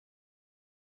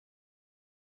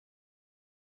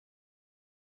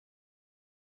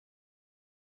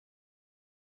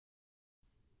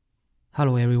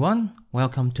Hello everyone,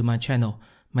 welcome to my channel.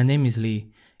 My name is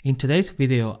Lee. In today's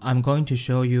video, I'm going to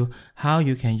show you how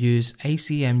you can use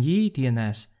ACME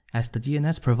DNS as the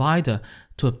DNS provider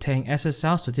to obtain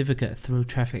SSL certificate through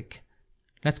Traefik.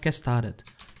 Let's get started.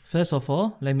 First of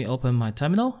all, let me open my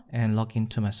terminal and log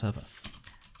into my server.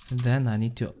 And then I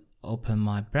need to open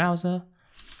my browser,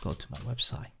 go to my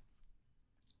website.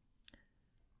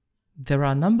 There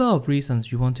are a number of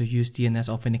reasons you want to use DNS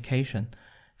authentication.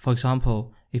 For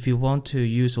example, if you want to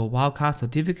use a wildcard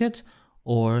certificate,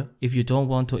 or if you don't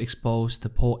want to expose the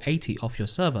port 80 of your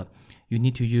server, you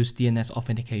need to use DNS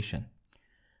authentication.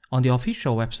 On the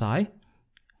official website,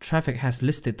 Traefik has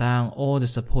listed down all the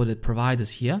supported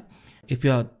providers here. If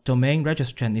your domain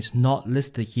registrant is not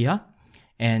listed here,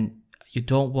 and you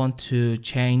don't want to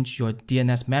change your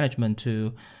DNS management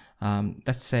to,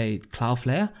 let's say,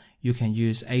 Cloudflare, you can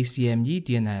use ACME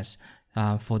DNS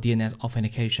for DNS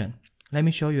authentication. Let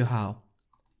me show you how.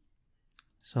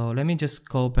 So let me just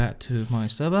go back to my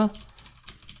server.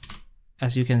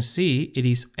 As you can see, it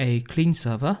is a clean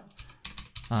server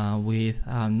with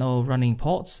no running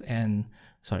ports and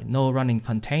no running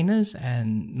containers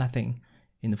and nothing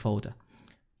in the folder.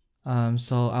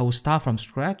 So I will start from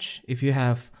scratch. If you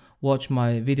have watched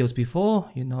my videos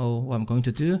before, you know what I'm going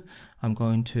to do. I'm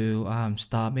going to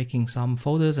start making some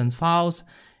folders and files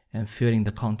and filling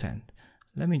the content.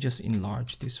 Let me just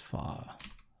enlarge this file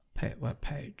web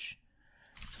page.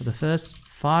 So the first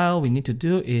file we need to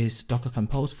do is Docker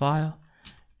Compose file,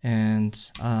 and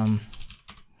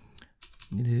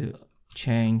need to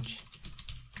change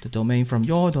the domain from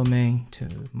your domain to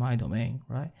my domain,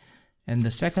 right? And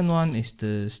the second one is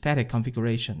the static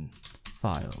configuration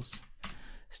files.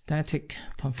 Static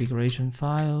configuration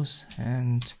files,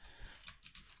 and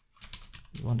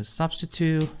you want to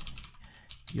substitute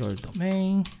your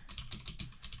domain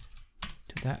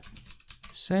to that,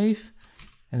 save.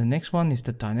 And the next one is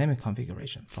the dynamic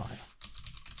configuration file.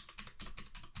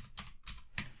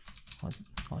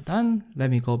 All done. Let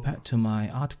me go back to my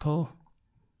article.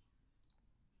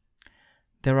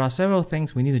 There are several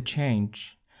things we need to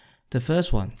change. The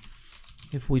first one,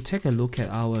 if we take a look at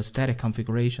our static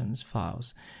configurations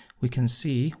files, we can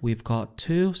see we've got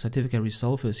two certificate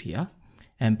resolvers here,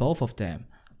 and both of them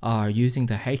are using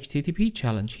the HTTP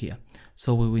challenge here.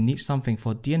 So we will need something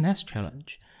for DNS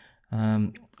challenge.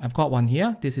 I've got one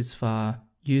here. This is for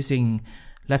using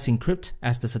Let's Encrypt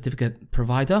as the certificate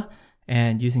provider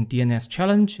and using DNS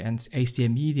challenge and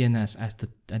ACME DNS as the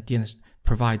DNS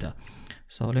provider.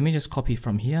 So let me just copy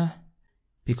from here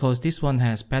because this one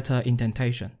has better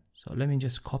indentation. So let me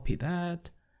just copy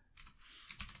that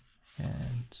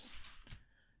and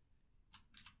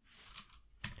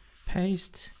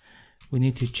paste. We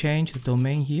need to change the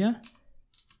domain here.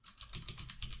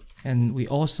 And we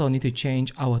also need to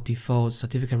change our default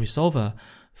certificate resolver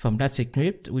from Let's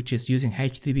Encrypt, which is using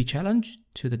HTTP challenge,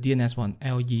 to the DNS one,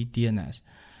 LE DNS.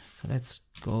 So let's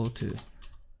go to,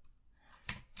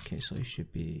 okay, so it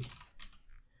should be,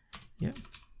 yep,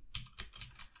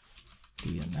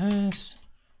 DNS.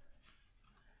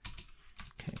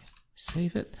 Okay,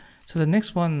 save it. So the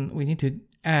next one we need to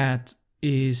add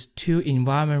is two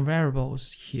environment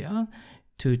variables here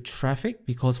to Traefik,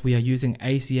 because we are using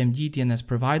ACMG DNS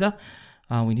provider.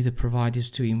 We need to provide these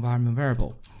two environment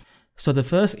variable. So the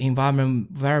first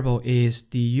environment variable is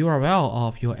the URL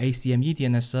of your ACME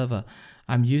DNS server.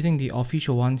 I'm using the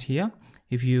official ones here.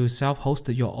 If you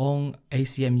self-hosted your own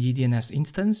ACME DNS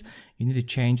instance, you need to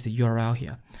change the URL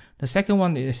here. The second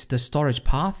one is the storage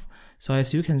path. So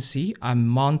as you can see, I'm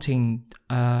mounting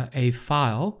a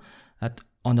file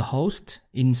on the host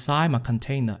inside my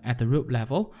container at the root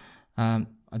level. I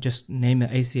just name it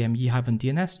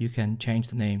ACME-DNS. You can change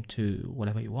the name to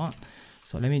whatever you want.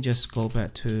 So let me just go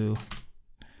back to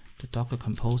the Docker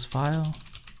Compose file,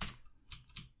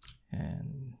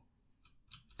 and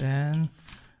then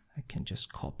I can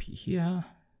just copy here.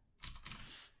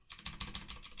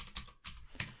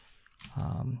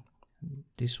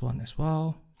 This one as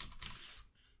well.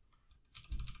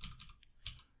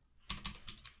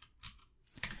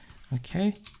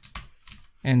 Okay.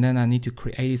 And then I need to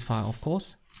create this file, of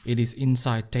course. It is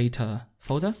inside data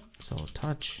folder. So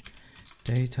touch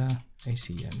data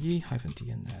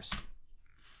ACME-DNS.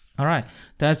 All right,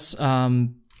 that's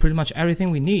pretty much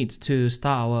everything we need to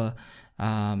start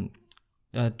our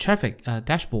Traefik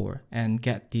dashboard and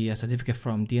get the certificate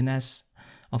from DNS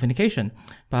authentication.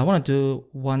 But I want to do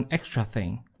one extra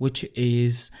thing, which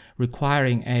is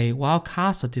requiring a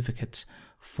wildcard certificate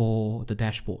for the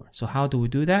dashboard. So how do we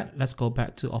do that? Let's go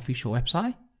back to official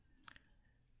website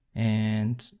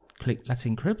and click Let's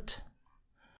Encrypt.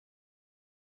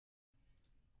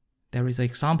 There is an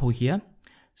example here.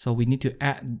 So we need to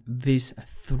add these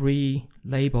 3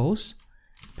 labels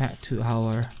back to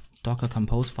our Docker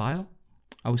Compose file.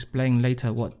 I'll explain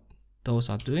later what those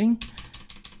are doing.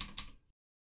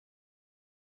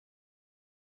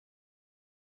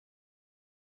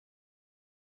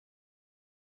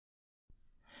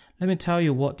 Let me tell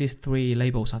you what these 3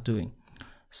 labels are doing.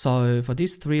 So for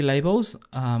these 3 labels,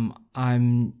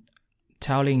 I'm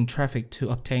telling Traefik to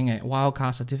obtain a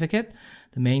wildcard certificate.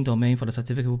 The main domain for the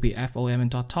certificate will be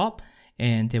fomn.top,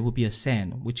 and there will be a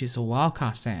send, which is a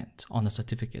wildcard send on the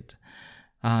certificate.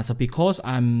 So because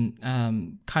I'm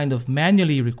kind of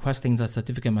manually requesting the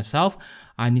certificate myself,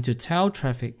 I need to tell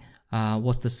Traefik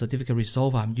what's the certificate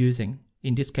resolver I'm using.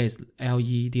 In this case,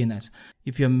 LE-DNS.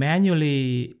 If you're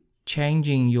manually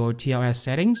changing your TLS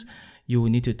settings, you will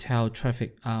need to tell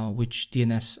Traefik which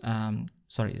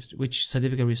which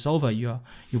certificate resolver you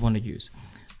want to use.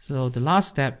 So the last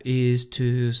step is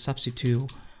to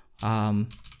substitute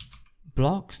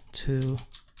block to,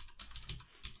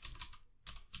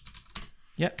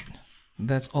 yep,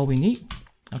 that's all we need.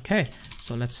 Okay,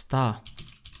 so let's start.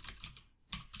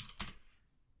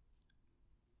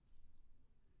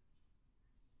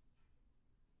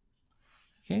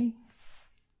 Okay,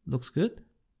 looks good.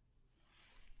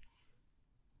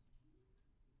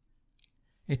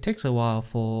 It takes a while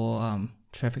for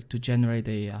Traefik to generate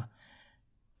a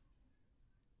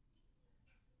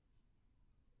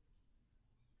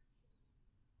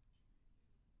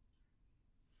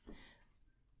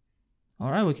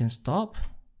Alright, we can stop.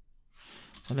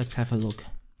 So let's have a look.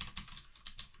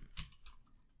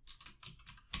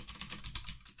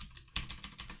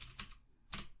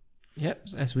 Yep,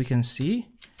 as we can see,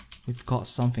 we've got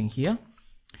something here.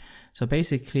 So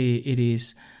basically it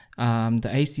is the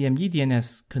ACME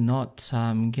DNS could not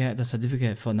get the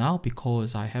certificate for now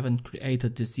because I haven't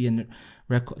created the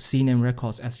CNAME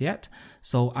records as yet.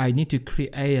 So I need to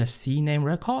create a CNAME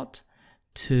record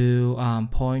to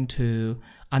point to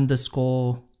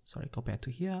underscore, sorry, go back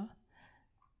to here,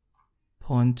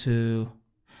 point to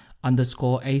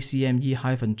underscore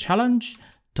acme-challenge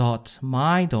dot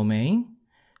my domain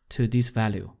to this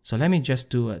value. So let me just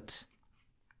do it.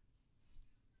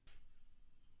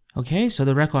 Okay, so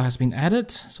the record has been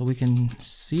added, so we can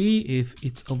see if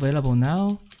it's available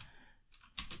now.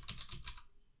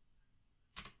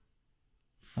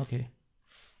 Okay,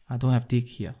 I don't have dig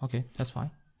here. Okay, that's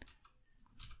fine.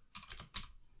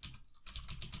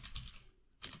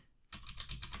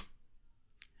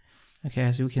 Okay,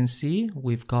 as you can see,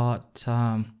 we've got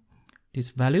this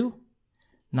value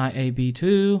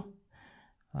 9AB2,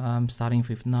 starting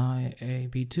with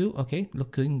 9AB2. Okay,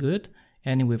 looking good.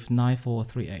 Ending with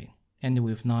 9438. Ending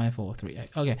with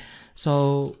 9438. Okay,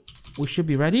 so we should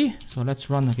be ready. So let's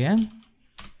run again.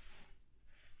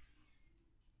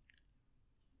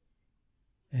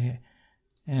 Okay,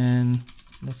 and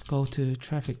let's go to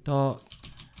Traefik.top.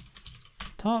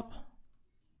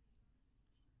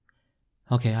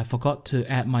 Okay, I forgot to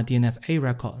add my DNS-A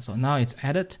record. So now it's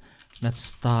added. Let's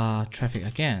start Traefik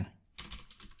again.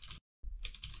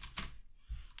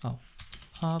 Oh,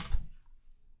 up.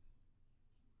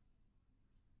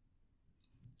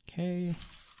 Okay.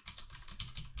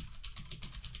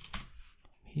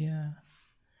 Here.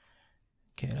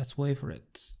 Okay, let's wait for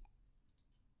it.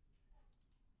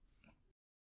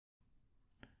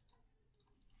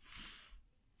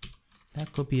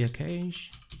 That could be a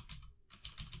cache.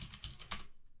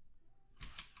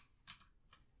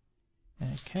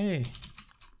 Okay.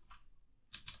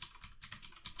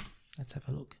 Let's have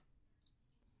a look.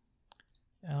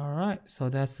 Alright, so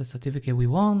that's the certificate we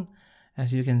want.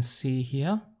 As you can see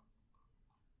here,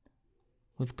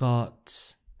 we've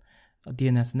got a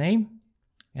DNS name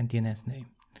and DNS name.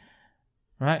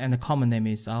 Right, and the common name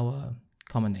is our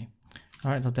common name.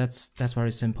 Alright, so that's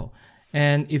very simple.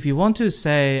 And if you want to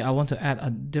say, I want to add a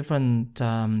different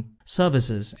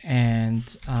services and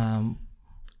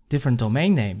different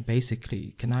domain name,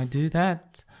 basically, can I do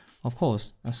that? Of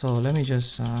course. So let me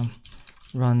just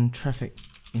run Traefik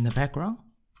in the background.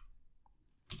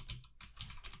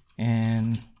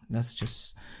 And let's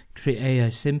just create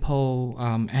a simple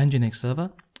nginx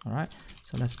server. All right,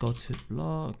 so let's go to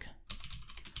blog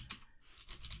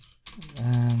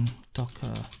and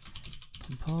docker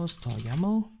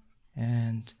compose.yaml,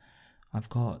 and I've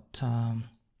got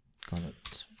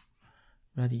it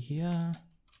ready here.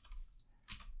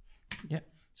 Yeah,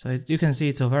 so you can see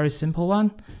it's a very simple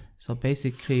one. So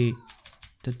basically,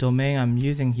 the domain I'm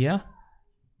using here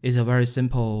is a very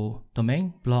simple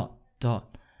domain, blog dot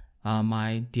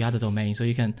the other domain. So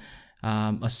you can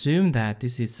assume that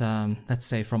this is let's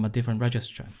say from a different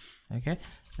registrant. Okay,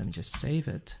 let me just save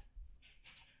it.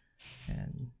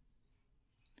 And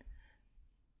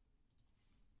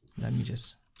let me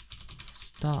just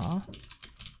star.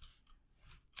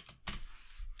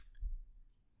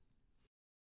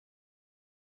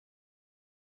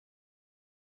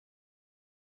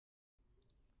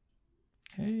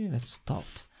 Okay, let's stop.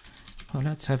 Well,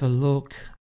 let's have a look.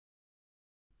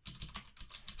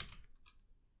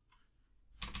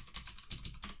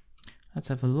 Let's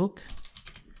have a look.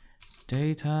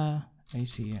 Data,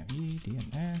 ACME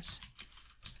DNS.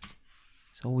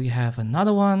 So we have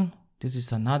another one. This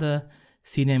is another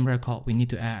CNAME record we need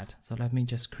to add. So let me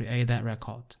just create that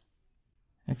record.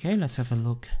 Okay, let's have a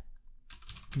look.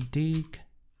 dig.ui.id.au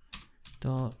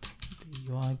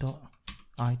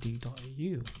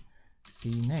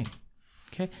CNAME.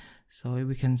 Okay, so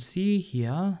we can see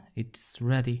here it's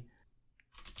ready.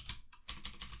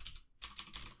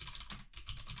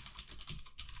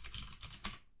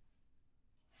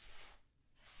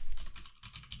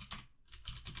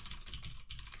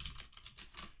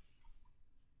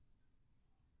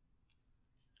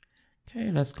 Okay,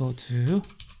 let's go to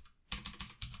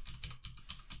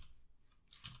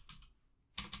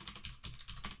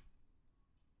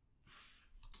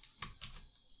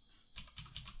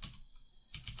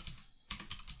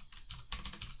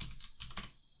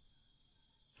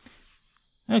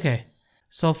okay,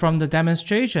 so from the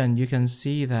demonstration, you can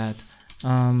see that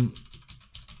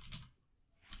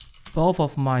both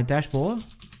of my dashboard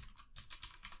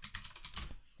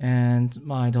and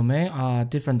my domain are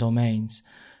different domains.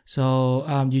 So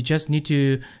you just need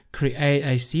to create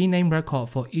a CNAME record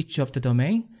for each of the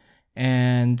domain,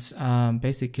 and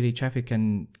basically Traefik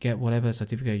can get whatever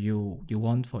certificate you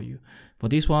want for you. For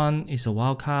this one, it's a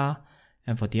wildcard,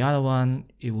 and for the other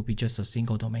one, it will be just a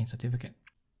single domain certificate.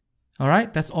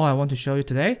 Alright, that's all I want to show you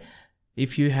today.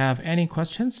 If you have any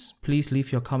questions, please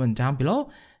leave your comment down below,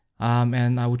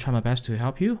 and I will try my best to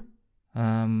help you.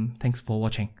 Thanks for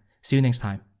watching. See you next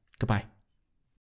time. Goodbye.